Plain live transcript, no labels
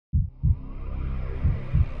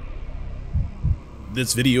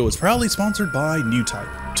This video is proudly sponsored by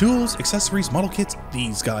Newtype. Tools, accessories, model kits,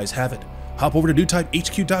 these guys have it. Hop over to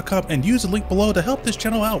newtypehq.com and use the link below to help this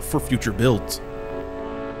channel out for future builds.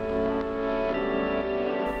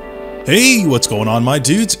 Hey, what's going on my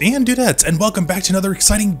dudes and dudettes, and welcome back to another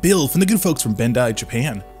exciting build from the good folks from Bandai,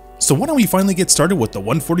 Japan. So why don't we finally get started with the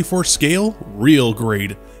 144 scale, real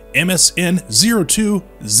grade, MSN02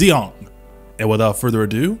 Zeong. And without further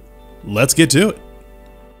ado, let's get to it.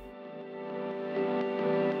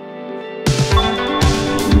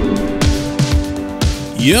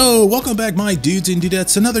 Yo, welcome back my dudes and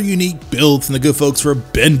dudettes, another unique build from the good folks from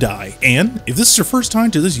Bandai. And if this is your first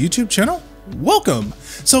time to this YouTube channel, welcome!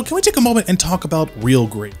 So can we take a moment and talk about real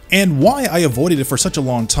grade and why I avoided it for such a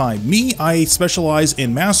long time? I specialize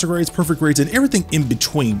in master grades, perfect grades, and everything in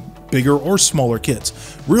between, bigger or smaller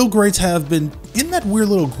kits. Real grades have been in that weird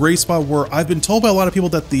little gray spot where I've been told by a lot of people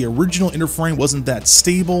that the original inner frame wasn't that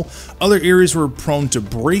stable, other areas were prone to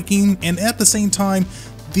breaking, and at the same time,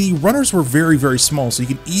 the runners were very, very small, so you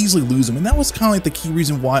can easily lose them, and that was kind of like the key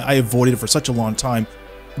reason why I avoided it for such a long time.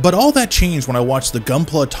 But all that changed when I watched the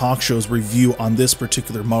Gunpla Talk Show's review on this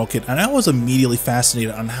particular model kit, and I was immediately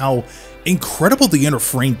fascinated on how incredible the inner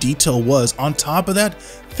frame detail was. On top of that,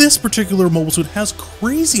 this particular mobile suit has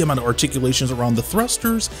crazy amount of articulations around the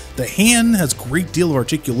thrusters, the hand has a great deal of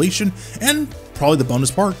articulation, and probably the bonus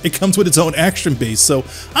part, it comes with its own action base. So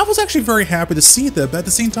I was actually very happy to see that, but at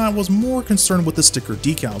the same time I was more concerned with the sticker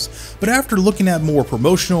decals. But after looking at more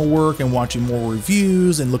promotional work and watching more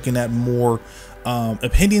reviews and looking at more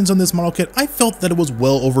opinions on this model kit, I felt that it was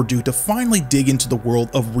well overdue to finally dig into the world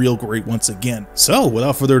of real grade once again. So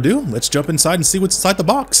without further ado, let's jump inside and see what's inside the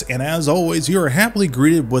box. And as always, you are happily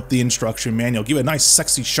greeted with the instruction manual. Give a nice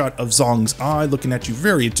sexy shot of Zeong's eye looking at you,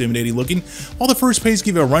 very intimidating looking, while the first page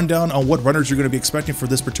gives you a rundown on what runners you're going to be expecting for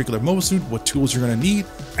this particular mobile suit, what tools you're going to need.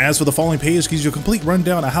 As for the following page, gives you a complete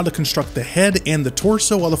rundown on how to construct the head and the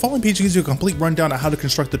torso, while the following page gives you a complete rundown on how to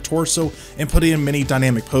construct the torso and put in many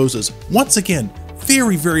dynamic poses. Once again,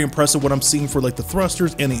 very, very impressive what I'm seeing for like the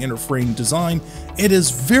thrusters and the inner frame design. It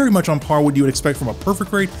is very much on par with what you would expect from a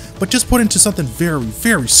perfect grade, but just put into something very,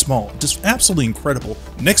 very small. Just absolutely incredible.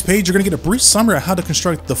 Next page, you're going to get a brief summary of how to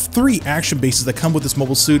construct the 3 action bases that come with this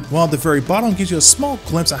mobile suit, while at the very bottom gives you a small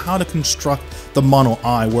glimpse of how to construct the mono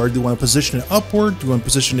eye, where do you want to position it upward, do you want to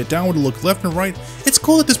position it downward to look left and right. It's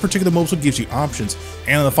cool that this particular mobile suit gives you options.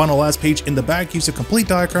 And on the final last page in the back gives you a complete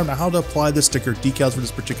diagram on how to apply the sticker decals for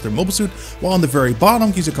this particular mobile suit, while on the very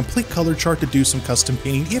bottom gives you a complete color chart to do some custom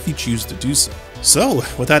painting if you choose to do so. So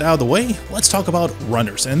with that out of the way, let's talk about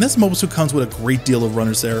runners. And this mobile suit comes with a great deal of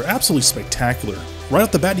runners that are absolutely spectacular. Right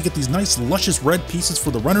off the bat, you get these nice luscious red pieces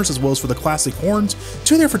for the runners as well as for the classic horns,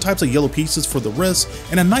 2 different types of yellow pieces for the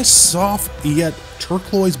wrists, and a nice soft yet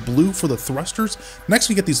turquoise blue for the thrusters. Next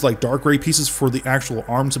we get these like dark gray pieces for the actual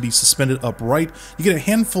arms to be suspended upright. You get a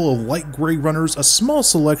handful of light gray runners, a small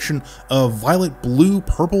selection of violet, blue,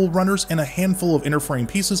 purple runners, and a handful of inner frame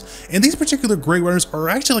pieces. And these particular gray runners are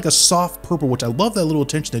actually like a soft purple, which I love that little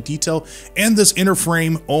attention to detail. And this inner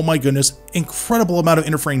frame, oh my goodness, incredible amount of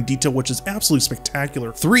inner frame detail, which is absolutely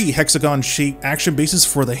spectacular. 3 hexagon shaped action bases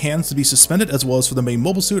for the hands to be suspended as well as for the main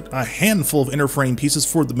mobile suit, a handful of inner frame pieces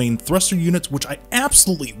for the main thruster units, which I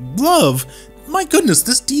absolutely love. My goodness,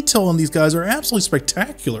 this detail on these guys are absolutely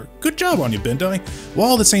spectacular. Good job on you, Bandai.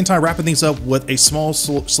 While at the same time wrapping things up with a small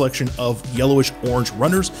selection of yellowish orange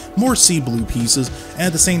runners, more sea blue pieces, and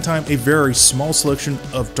at the same time a very small selection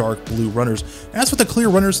of dark blue runners. As for the clear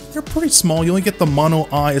runners, they're pretty small. You only get the mono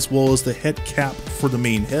eye as well as the head cap for the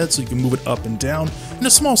main head, so you can move it up and down, and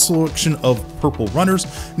a small selection of purple runners.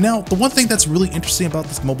 Now, the one thing that's really interesting about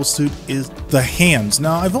this mobile suit is the hands.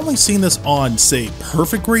 Now, I've only seen this on, say,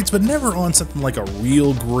 perfect grades, but never on something like a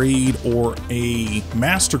real grade or a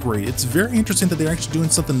master grade. It's very interesting that they're actually doing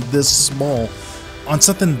something this small on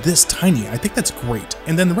something this tiny. I think that's great.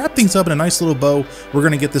 And then to wrap things up in a nice little bow, we're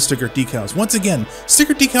going to get the sticker decals. Once again,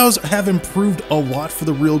 sticker decals have improved a lot for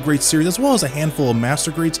the real grade series as well as a handful of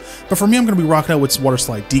master grades, but for me I'm going to be rocking out with water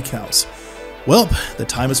slide decals. Well, the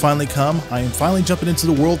time has finally come. I am finally jumping into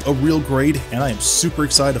the world of real grade, and I am super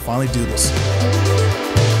excited to finally do this.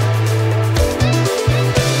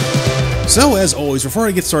 So as always, before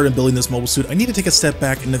I get started building this mobile suit, I need to take a step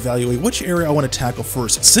back and evaluate which area I want to tackle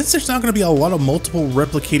first. Since there's not going to be a lot of multiple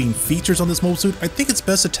replicating features on this mobile suit, I think it's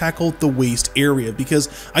best to tackle the waist area, because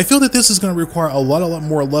I feel that this is going to require a lot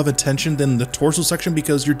more love and attention than the torso section,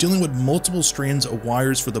 because you're dealing with multiple strands of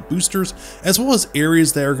wires for the boosters, as well as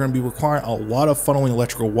areas that are going to be requiring a lot of funneling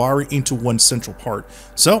electrical wiring into one central part.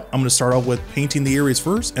 So I'm going to start off with painting the areas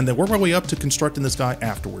first, and then work my way up to constructing this guy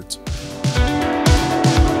afterwards.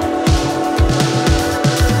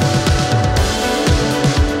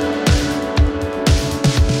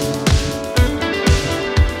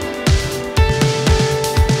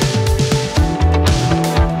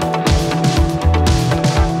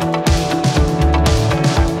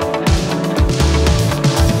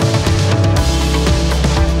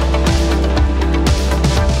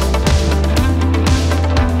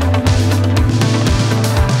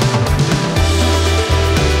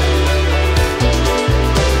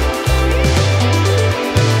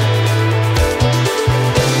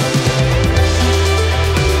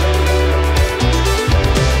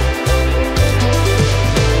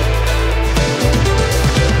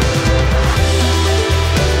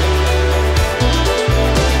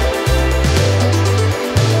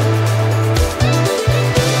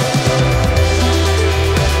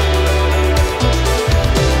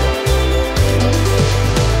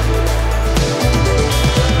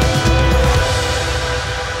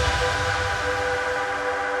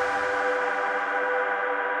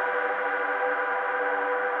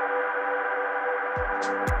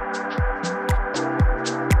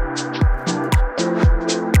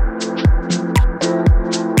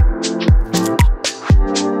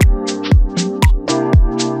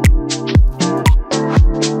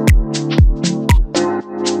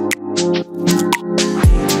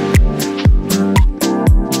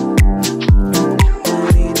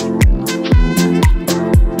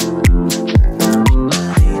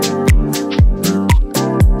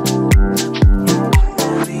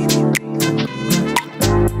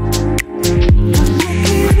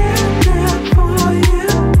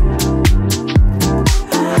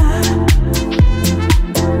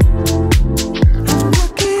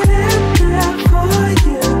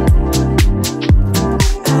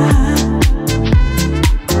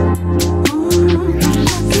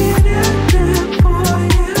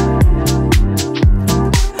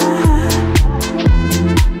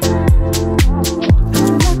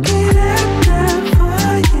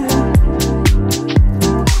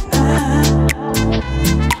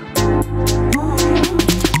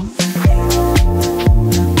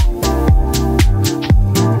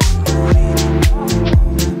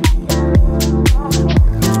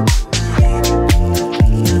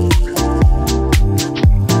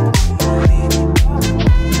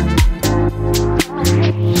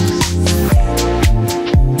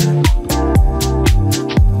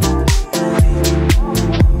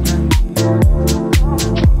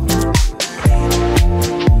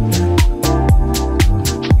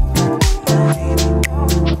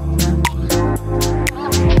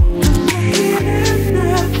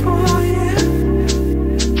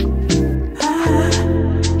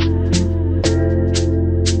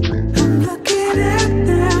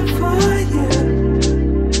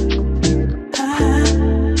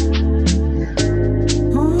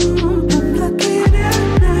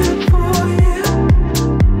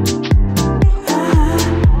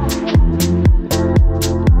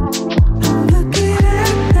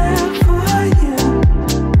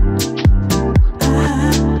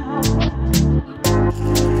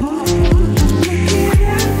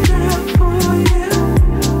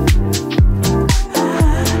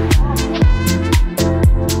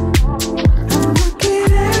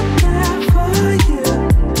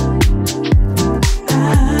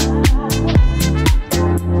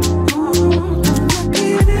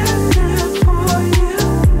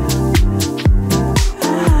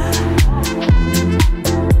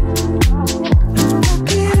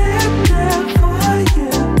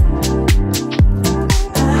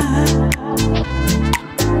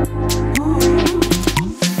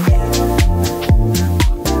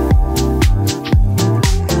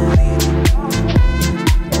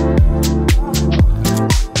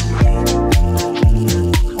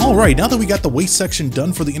 Alright, now that we got the waist section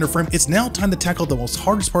done for the inner frame, it's now time to tackle the most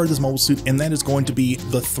hardest part of this mobile suit, and that is going to be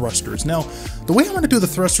the thrusters. Now, the way I'm going to do the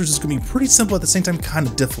thrusters is going to be pretty simple, at the same time kind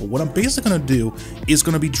of difficult. What I'm basically going to do is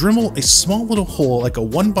going to be Dremel a small little hole, like a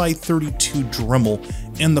 1x32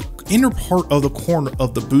 Dremel, in the inner part of the corner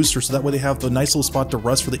of the booster, so that way they have the nice little spot to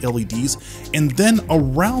rest for the LEDs. And then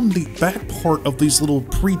around the back part of these little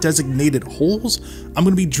pre-designated holes, I'm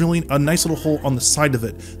going to be drilling a nice little hole on the side of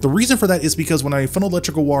it. The reason for that is because when I funnel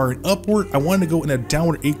electrical wiring upward, I wanted to go in a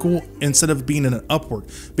downward angle instead of being in an upward.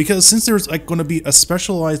 Because since there's like going to be a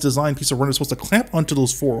specialized design piece of rubber supposed to clamp onto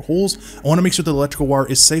those 4 holes, I want to make sure the electrical wire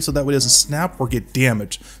is safe so that way it doesn't snap or get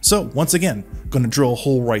damaged. So once again, I'm going to drill a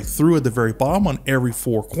hole right through at the very bottom on every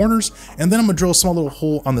 4 corners, and then I'm going to drill a small little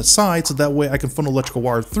hole on the side so that way I can funnel electrical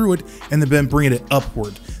wire through it and then bring it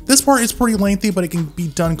upward. This part is pretty lengthy, but it can be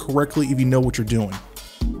done correctly if you know what you're doing.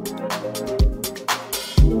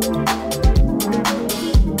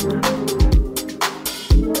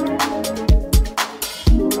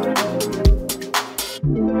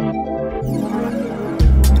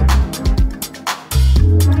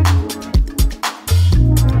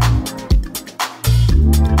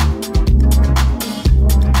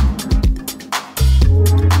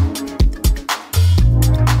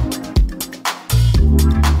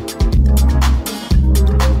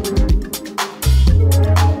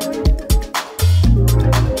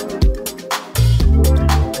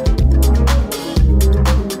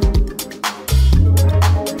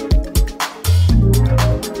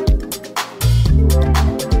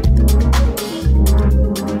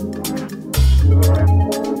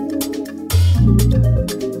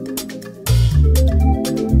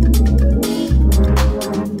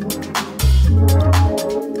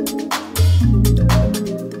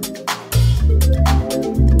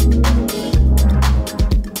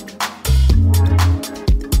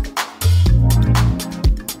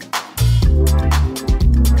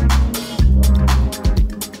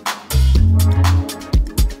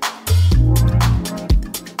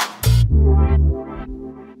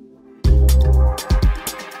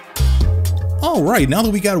 Alright, now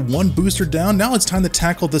that we got one booster down, now it's time to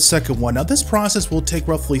tackle the second one. Now this process will take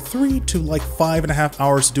roughly 3 to like 5.5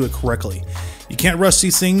 hours to do it correctly. You can't rush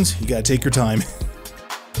these things, you gotta take your time.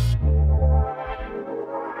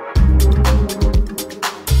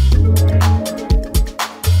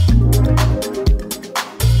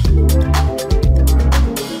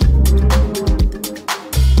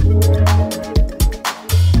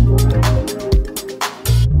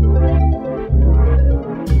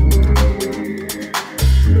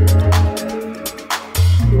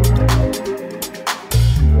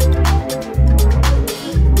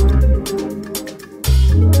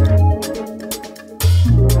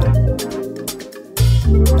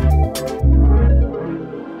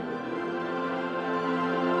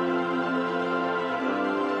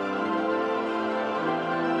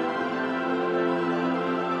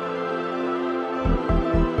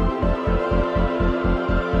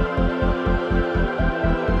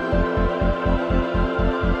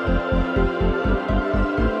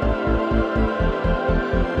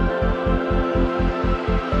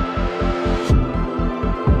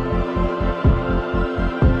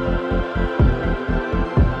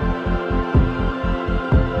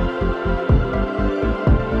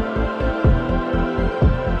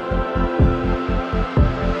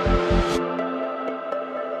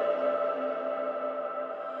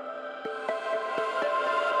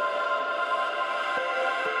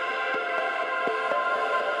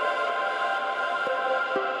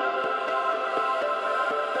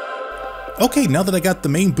 Okay, now that I got the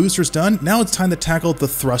main boosters done, now it's time to tackle the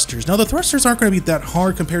thrusters. Now the thrusters aren't going to be that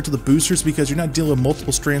hard compared to the boosters because you're not dealing with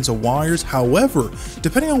multiple strands of wires. However,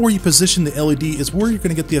 depending on where you position the LED is where you're going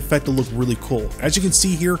to get the effect to look really cool. As you can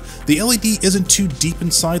see here, the LED isn't too deep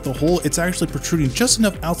inside the hole, it's actually protruding just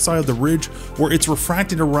enough outside of the ridge where it's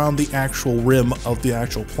refracted around the actual rim of the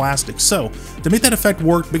actual plastic. So, to make that effect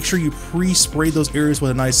work, make sure you pre-spray those areas with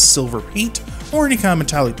a nice silver paint or any kind of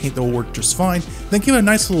metallic paint that will work just fine. Then give it a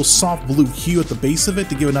nice little soft blue hue at the base of it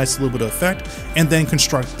to give a nice little bit of effect, and then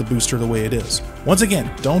construct the booster the way it is. Once again,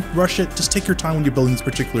 don't rush it, just take your time when you're building these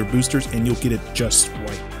particular boosters and you'll get it just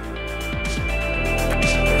right.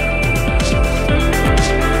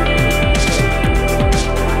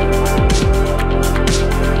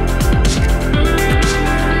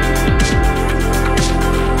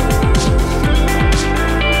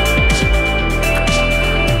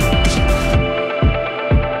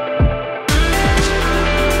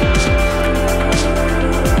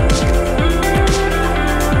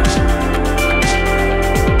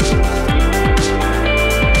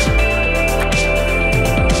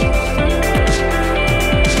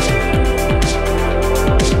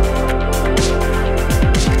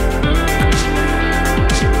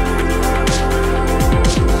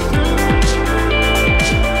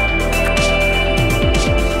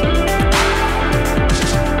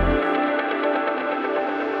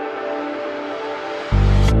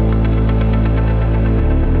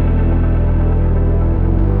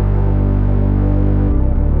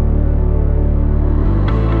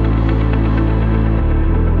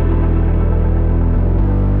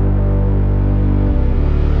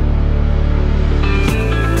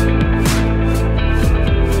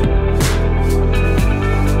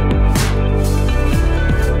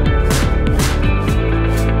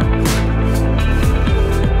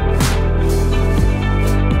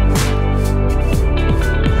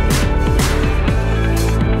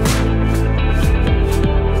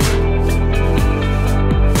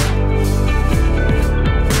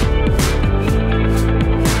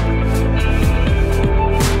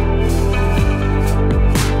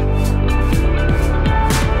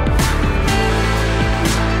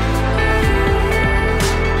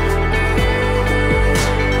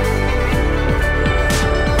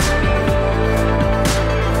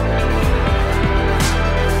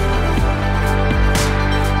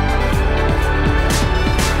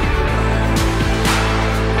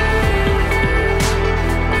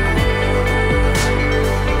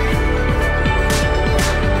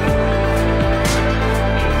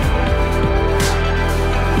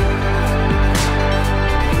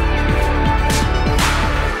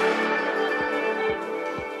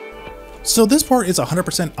 So this part is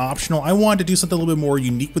 100% optional. I wanted to do something a little bit more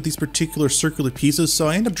unique with these particular circular pieces, so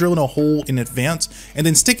I ended up drilling a hole in advance and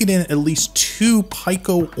then sticking in at least 2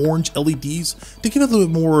 Pico orange LEDs to give it a little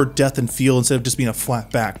bit more depth and feel instead of just being a flat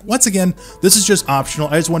back. Once again, this is just optional.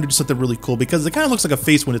 I just wanted to do something really cool because it kind of looks like a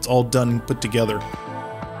face when it's all done and put together.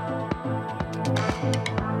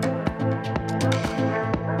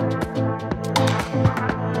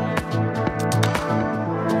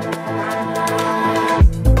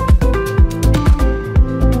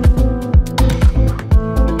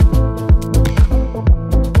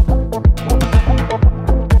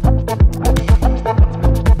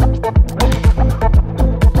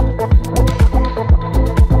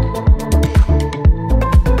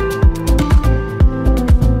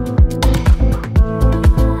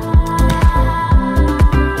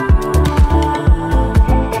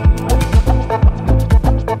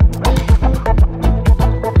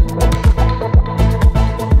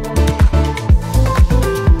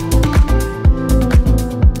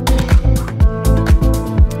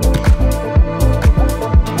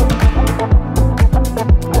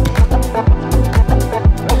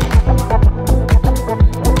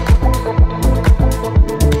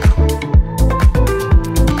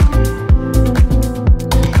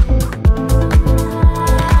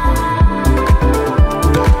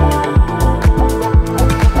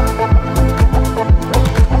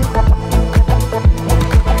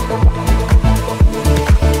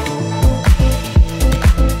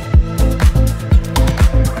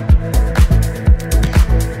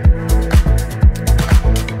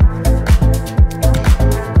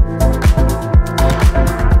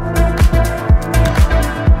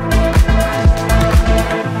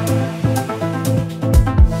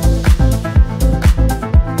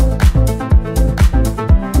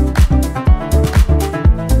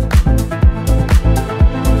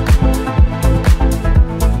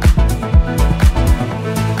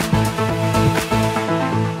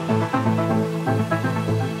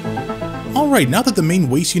 Alright, now that the main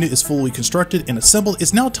waist unit is fully constructed and assembled,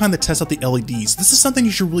 it's now time to test out the LEDs. This is something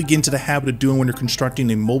you should really get into the habit of doing when you're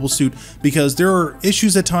constructing a mobile suit, because there are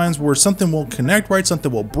issues at times where something won't connect right,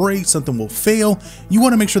 something will break, something will fail. You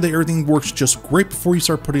want to make sure that everything works just great before you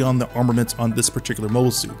start putting on the armaments on this particular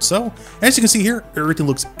mobile suit. So, as you can see here, everything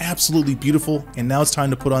looks absolutely beautiful, and now it's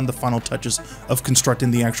time to put on the final touches of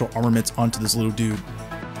constructing the actual armaments onto this little dude.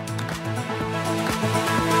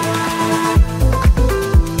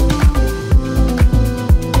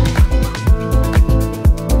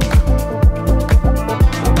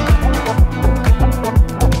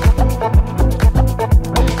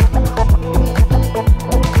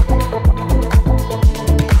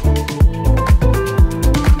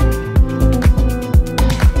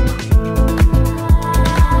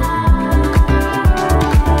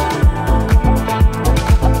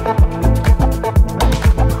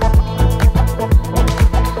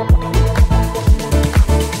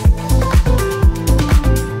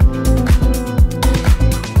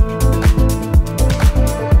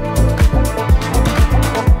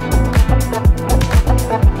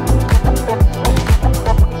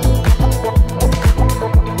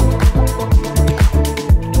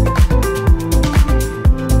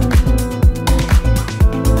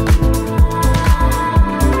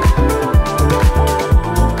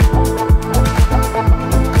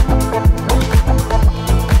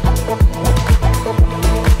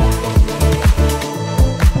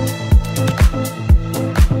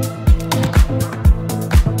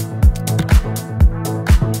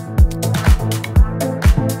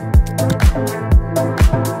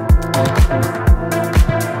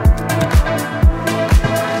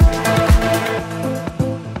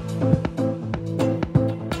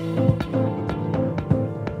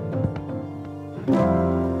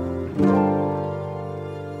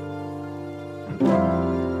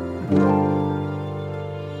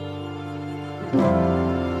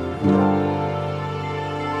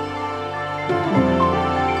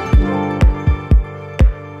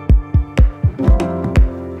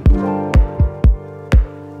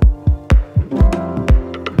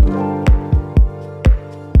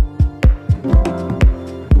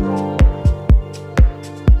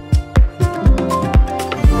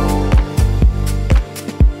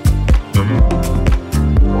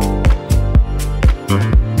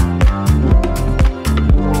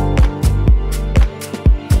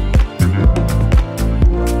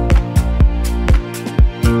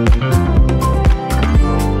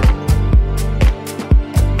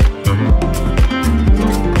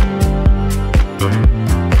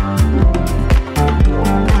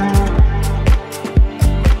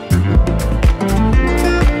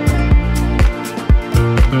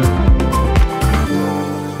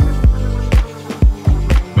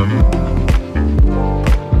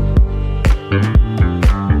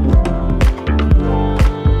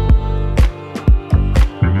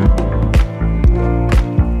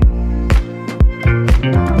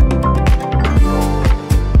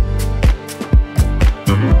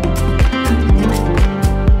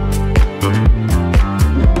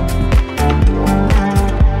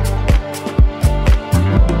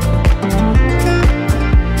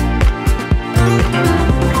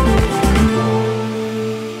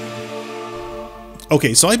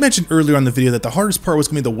 Okay, so I mentioned earlier on the video that the hardest part was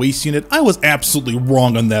going to be the waist unit. I was absolutely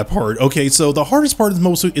wrong on that part. Okay, so the hardest part of the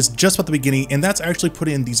mobile suit is just about the beginning, and that's actually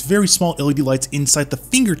putting in these very small LED lights inside the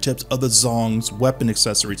fingertips of the Zeong's weapon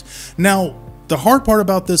accessories. Now, the hard part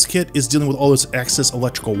about this kit is dealing with all this excess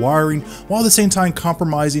electrical wiring, while at the same time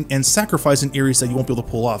compromising and sacrificing areas that you won't be able to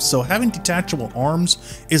pull off. So having detachable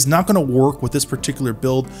arms is not going to work with this particular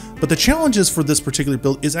build, but the challenges for this particular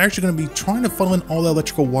build is actually going to be trying to funnel in all the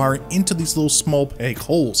electrical wiring into these little small peg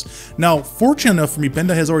holes. Now, fortunate enough for me,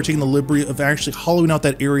 Bandai has already taken the liberty of actually hollowing out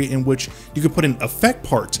that area in which you could put in effect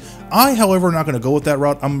parts. I, however, am not going to go with that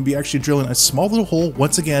route. I'm going to be actually drilling a small little hole,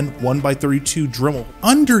 once again, 1x32 Dremel,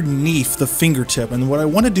 underneath the fingertip. And what I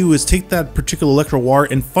want to do is take that particular electrical wire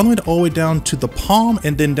and funnel it all the way down to the palm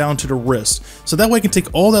and then down to the wrist. So that way I can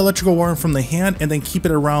take all the electrical wiring from the hand and then keep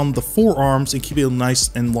it around the forearms and keep it nice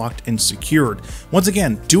and locked and secured. Once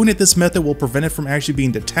again, doing it this method will prevent it from actually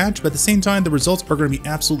being detached, but at the same time, the results are going to be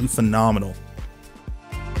absolutely phenomenal.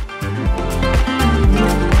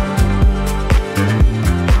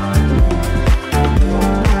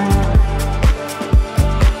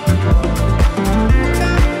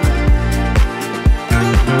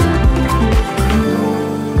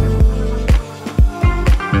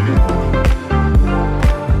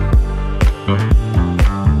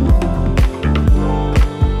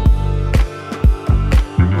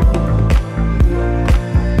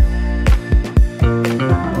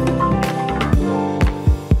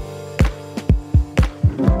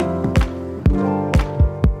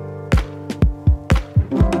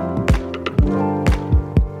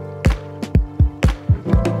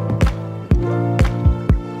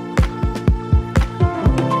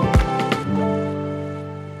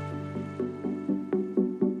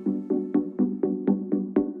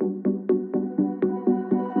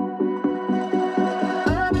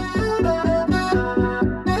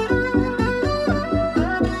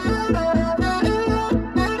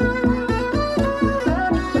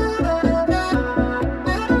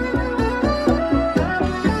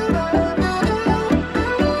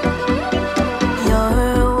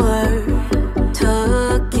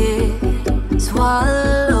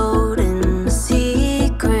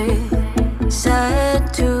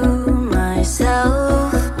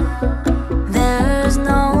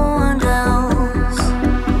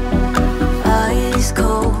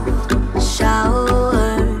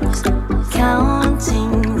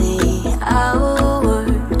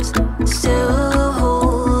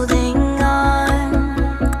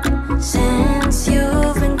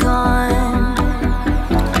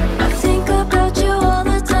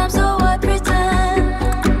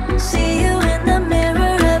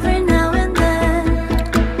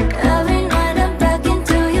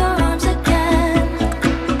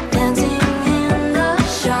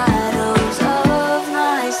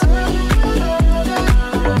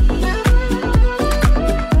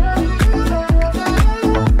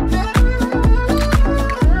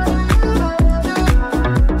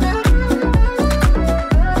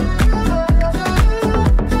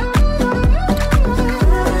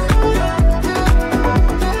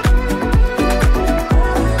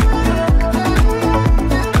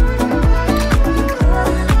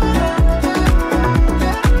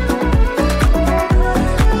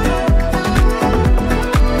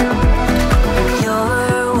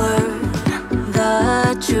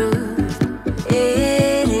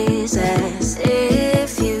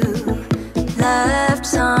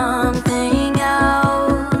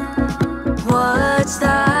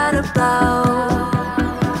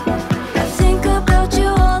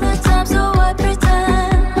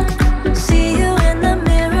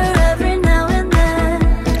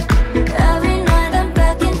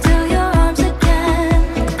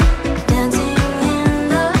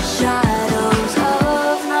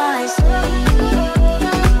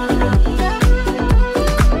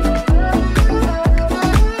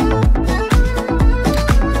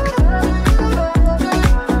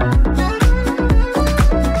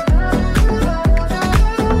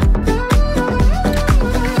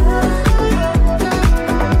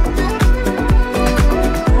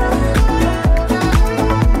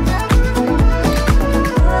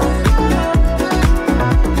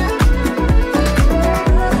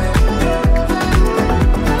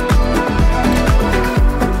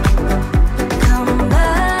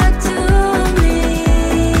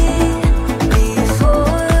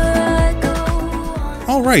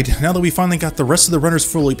 Alright, now that we finally got the rest of the runners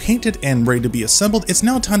fully painted and ready to be assembled, it's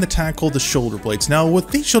now time to tackle the shoulder blades. Now with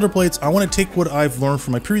these shoulder blades, I want to take what I've learned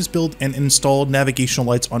from my previous build and install navigational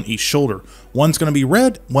lights on each shoulder. One's going to be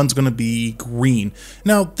red, one's going to be green.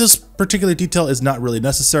 Now this particular detail is not really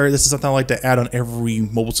necessary. This is something I like to add on every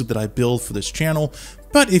mobile suit that I build for this channel.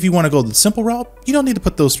 But if you want to go the simple route, you don't need to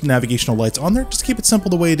put those navigational lights on there. Just keep it simple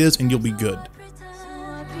the way it is and you'll be good.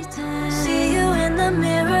 See you in the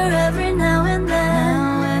mirror every now and then.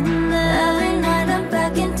 Every night I'm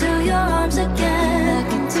back into your arms again.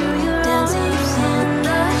 Dancing in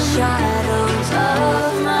the shadows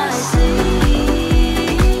of my sleep.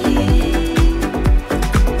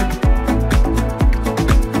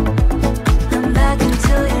 I'm back into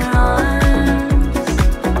your arms.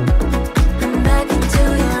 I'm back into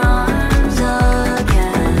your arms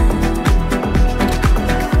again.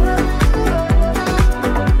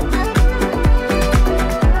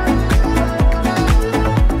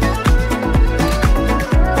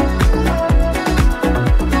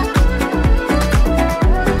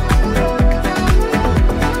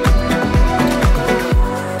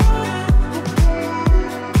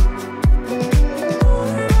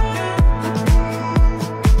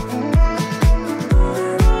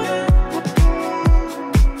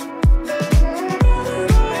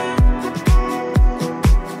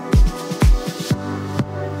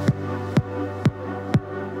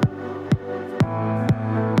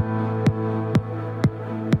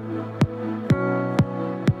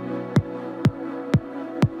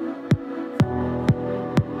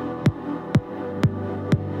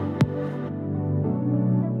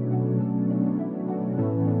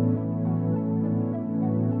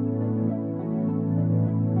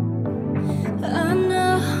 I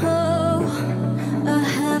know I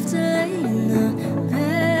have to lay in the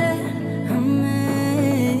bed I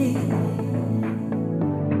made.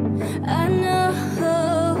 I know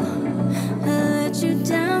I let you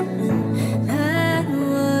down and that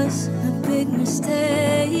was a big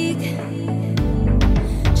mistake.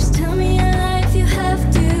 Just tell me your life, you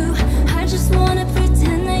have to. I just wanna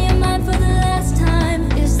pretend that you're mine for the last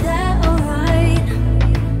time. Is that alright?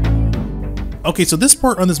 Okay, so this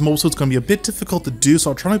part on this mobile suit is going to be a bit difficult to do,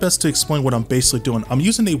 so I'll try my best to explain what I'm basically doing. I'm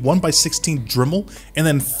using a 1x16 Dremel and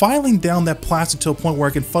then filing down that plastic to a point where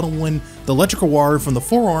I can funnel in the electrical wire from the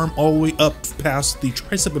forearm all the way up past the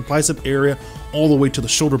tricep and bicep area all the way to the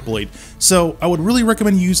shoulder blade. So I would really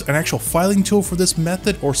recommend you use an actual filing tool for this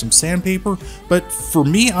method or some sandpaper, but for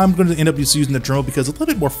me I'm going to end up just using the Dremel because it's a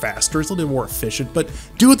little bit more faster, it's a little bit more efficient, but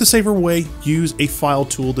do it the safer way, use a file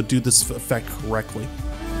tool to do this effect correctly.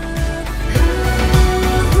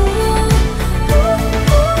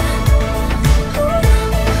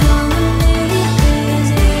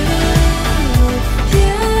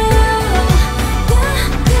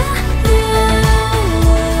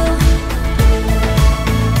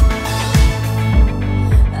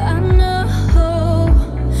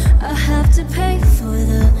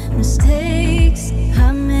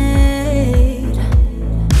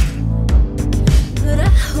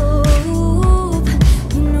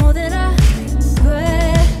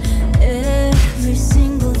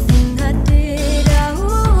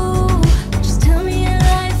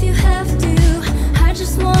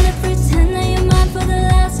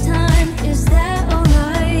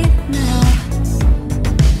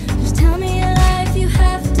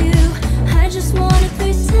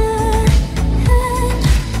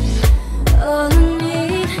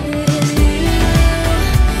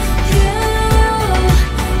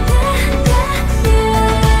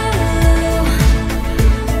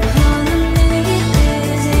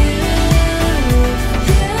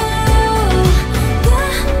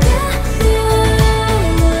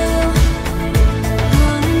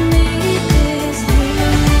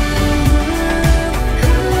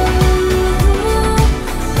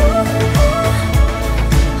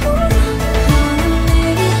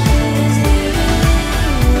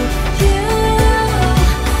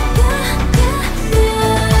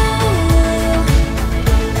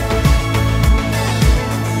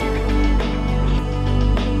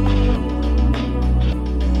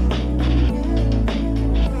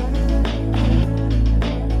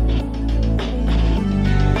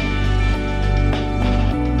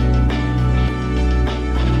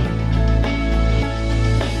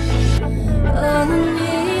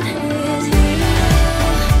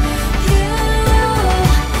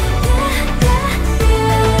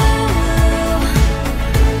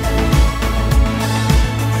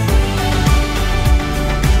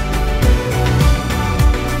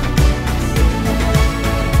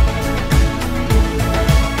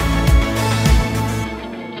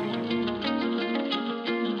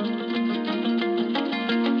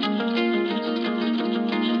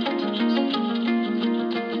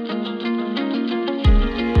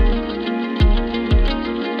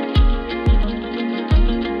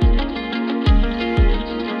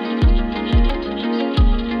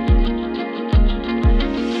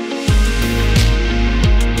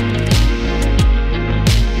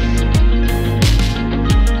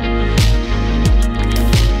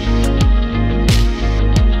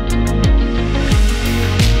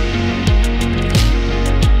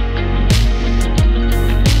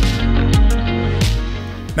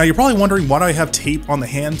 Now you're probably wondering why do I have tape on the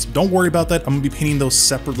hands? Don't worry about that. I'm gonna be painting those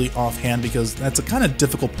separately offhand because that's a kind of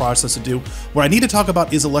difficult process to do. What I need to talk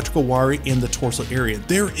about is electrical wiring in the torso area.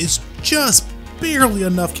 There is just barely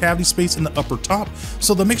enough cavity space in the upper top,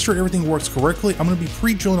 so to make sure everything works correctly, I'm going to be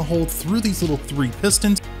pre-drilling a hole through these little 3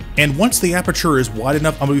 pistons, and once the aperture is wide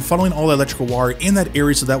enough, I'm going to be funneling all the electrical wire in that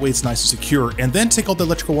area so that way it's nice and secure, and then take out the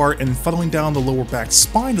electrical wire and funneling down the lower back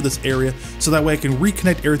spine of this area so that way I can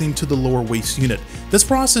reconnect everything to the lower waist unit. This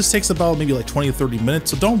process takes about maybe like 20 to 30 minutes,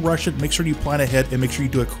 so don't rush it, make sure you plan ahead and make sure you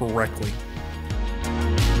do it correctly.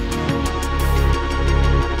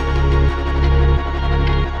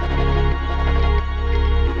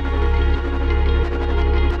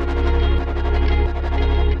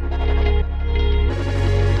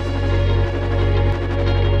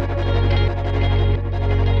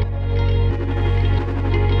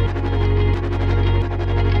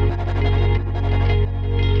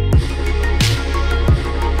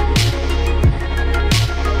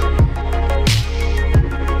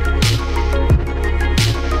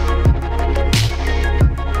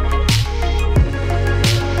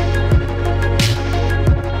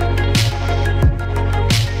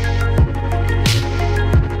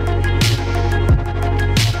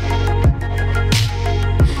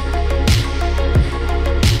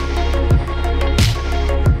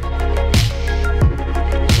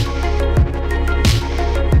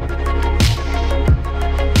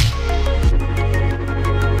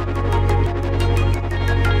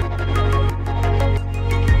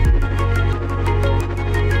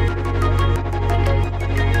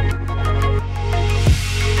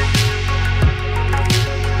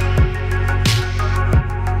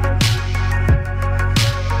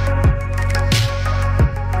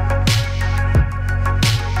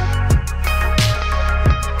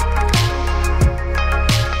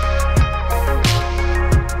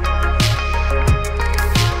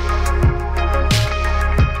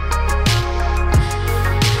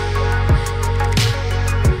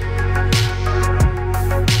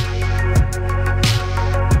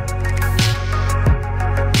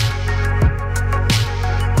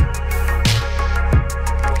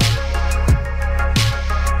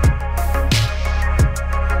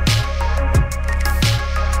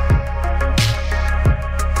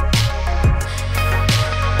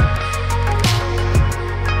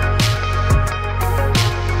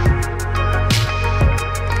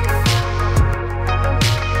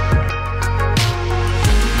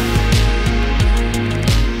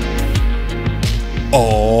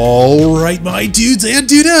 Alright, my dudes and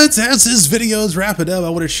dudettes, as this video is wrapping up, I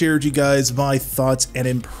want to share with you guys my thoughts and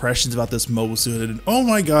impressions about this mobile suit. And oh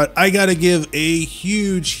my god, I gotta give a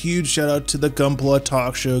huge shout out to the Gunpla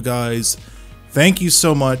Talk Show guys. Thank you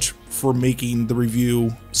so much for making the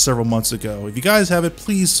review several months ago. If you guys have it,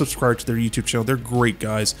 please subscribe to their YouTube channel. They're great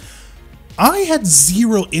guys. I had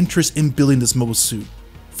zero interest in building this mobile suit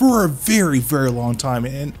for a very long time.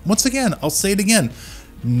 And once again, I'll say it again.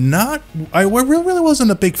 I really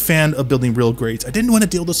wasn't a big fan of building real grades. I didn't want to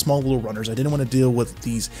deal with the small little runners. I didn't want to deal with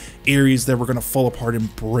these areas that were going to fall apart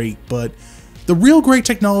and break. But the real grade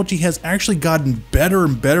technology has actually gotten better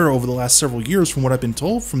and better over the last several years from what I've been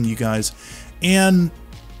told from you guys. And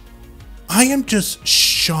I am just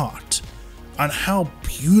shocked on how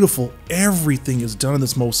beautiful everything is done in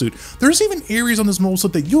this mobile suit. There's even areas on this mobile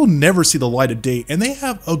suit that you'll never see the light of day, and they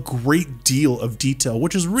have a great deal of detail,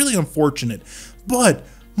 which is really unfortunate. But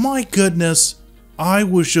my goodness, I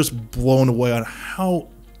was just blown away on how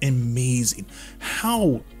amazing,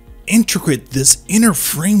 how intricate this inner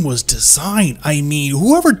frame was designed. I mean,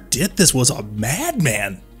 whoever did this was a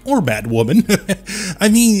madman or madwoman. I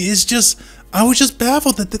mean, I was just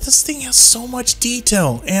baffled that this thing has so much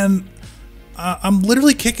detail, and I'm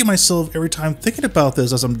literally kicking myself every time thinking about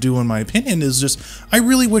this as I'm doing my opinion. Is just, I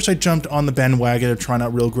really wish I jumped on the bandwagon of trying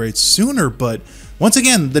out real grades sooner, but once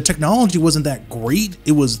again, the technology wasn't that great.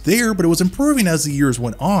 It was there, but it was improving as the years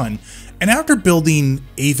went on. And after building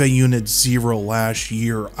Ava Unit 0 last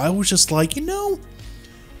year, I was just like, you know,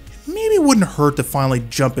 maybe it wouldn't hurt to finally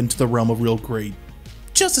jump into the realm of real grade,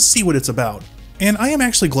 just to see what it's about. And I am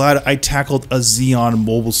actually glad I tackled a Zeong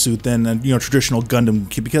mobile suit than a traditional Gundam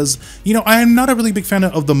kit, because I am not a really big fan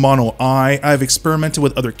of the mono eye. I've experimented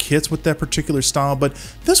with other kits with that particular style, but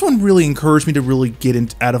this one really encouraged me to really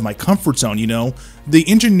get out of my comfort zone. The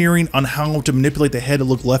engineering on how to manipulate the head to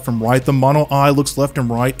look left and right, the mono eye looks left and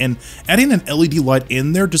right, and adding an LED light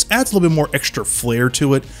in there just adds a little bit more extra flair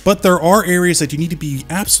to it. But there are areas that you need to be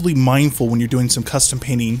absolutely mindful when you're doing some custom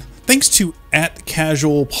painting. Thanks to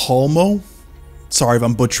 @casualpalmo. sorry if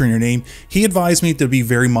I'm butchering your name, he advised me to be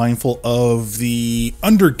very mindful of the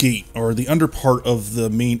undergate, or the under part of the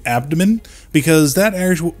main abdomen, because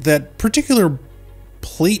that particular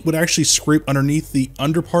plate would actually scrape underneath the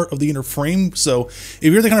under part of the inner frame. So if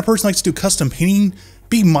you're the kind of person who likes to do custom painting,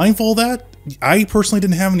 be mindful of that. I personally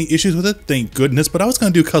didn't have any issues with it, thank goodness, but I was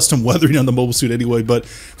going to do custom weathering on the mobile suit anyway. But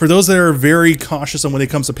for those that are very cautious on when it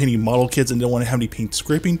comes to painting model kits and don't want to have any paint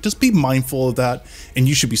scraping, just be mindful of that and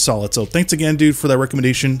you should be solid. So thanks again, dude, for that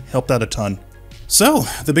recommendation. Helped out a ton. So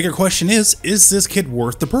the bigger question is this kit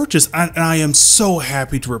worth the purchase? And I am so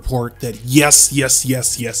happy to report that yes.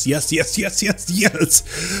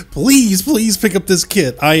 Please pick up this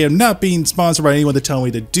kit. I am not being sponsored by anyone to tell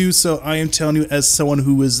me to do so. I am telling you as someone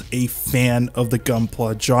who is a fan of the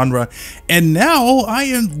Gunpla genre. And now I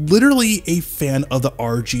am literally a fan of the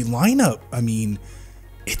RG lineup. I mean,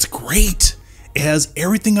 it's great. It has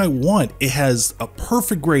everything I want. It has a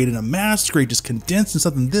perfect grade and a master grade just condensed in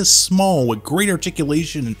something this small with great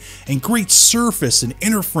articulation and great surface and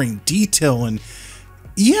inner frame detail. And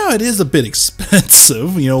yeah, it is a bit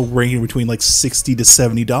expensive, you know, ranging between like $60 to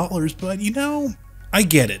 $70, but you know, I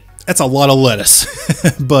get it. That's a lot of lettuce,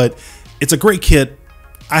 but it's a great kit.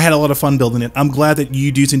 I had a lot of fun building it. I'm glad that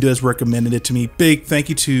you dudes and dudes recommended it to me. Big thank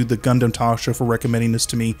you to the Gundam Talk Show for recommending this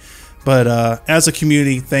to me. But as a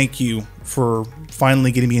community, thank you for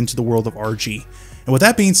finally getting me into the world of RG. And with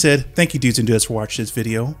that being said, thank you dudes and dudettes for watching this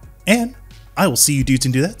video. And I will see you dudes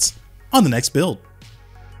and dudettes on the next build.